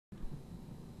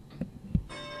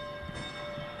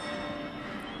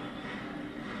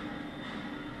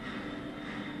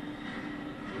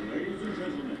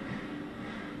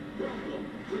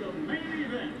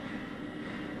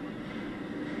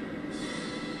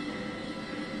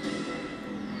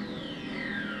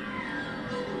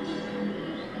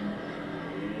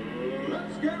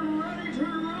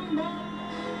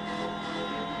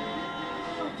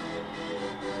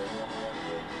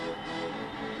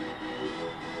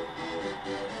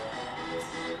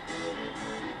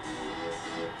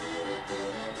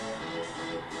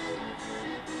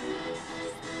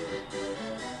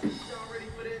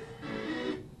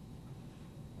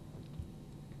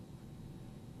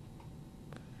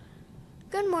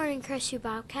Good morning, Crestview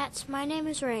Bobcats. My name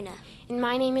is Raina. And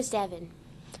my name is Devin.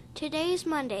 Today is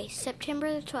Monday,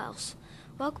 September the 12th.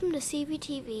 Welcome to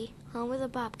CVTV, home of the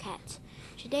Bobcats.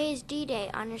 Today is D-Day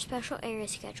on your special area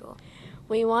schedule.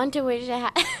 We want to wish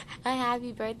a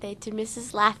happy birthday to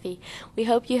Mrs. Laffey. We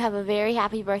hope you have a very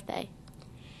happy birthday.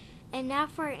 And now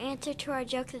for our answer to our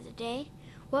joke of the day.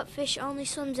 What fish only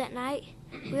swims at night?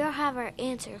 We'll have our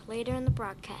answer later in the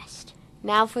broadcast.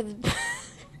 Now for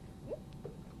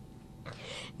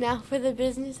the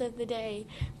business of the day.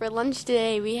 For lunch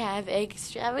today, we have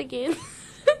extravaganza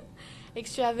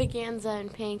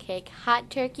and pancake, hot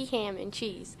turkey ham and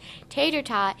cheese, tater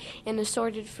tot, and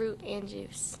assorted fruit and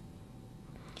juice.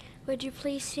 Would you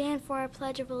please stand for our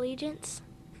Pledge of Allegiance?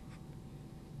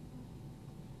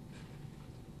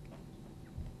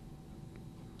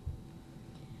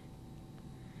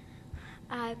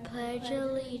 I pledge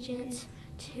allegiance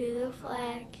to the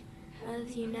flag of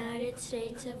the United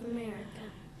States of America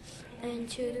and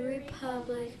to the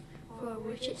republic for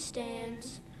which it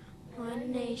stands,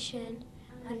 one nation,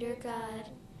 under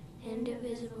God,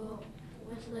 indivisible,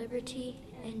 with liberty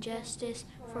and justice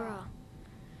for all.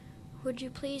 Would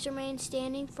you please remain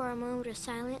standing for a moment of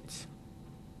silence?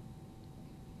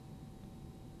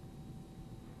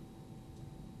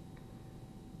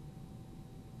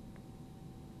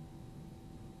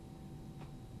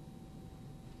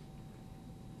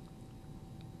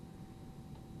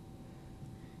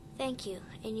 Thank you,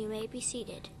 and you may be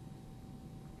seated.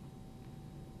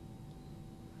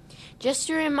 Just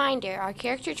a reminder, our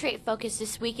character trait focus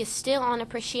this week is still on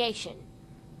appreciation.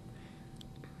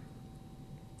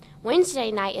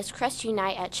 Wednesday night is Crestview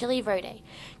night at Chili Verde.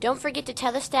 Don't forget to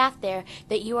tell the staff there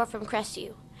that you are from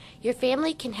Crestview. Your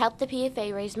family can help the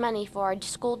PFA raise money for our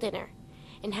school dinner.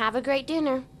 And have a great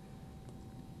dinner.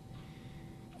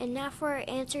 And now for our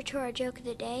answer to our joke of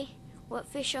the day. What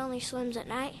fish only swims at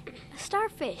night? A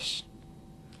starfish.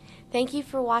 Thank you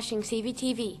for watching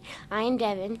CVTV. I am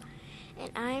Devin.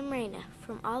 And I am Raina.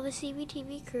 From all the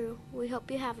CVTV crew, we hope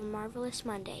you have a marvelous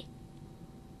Monday.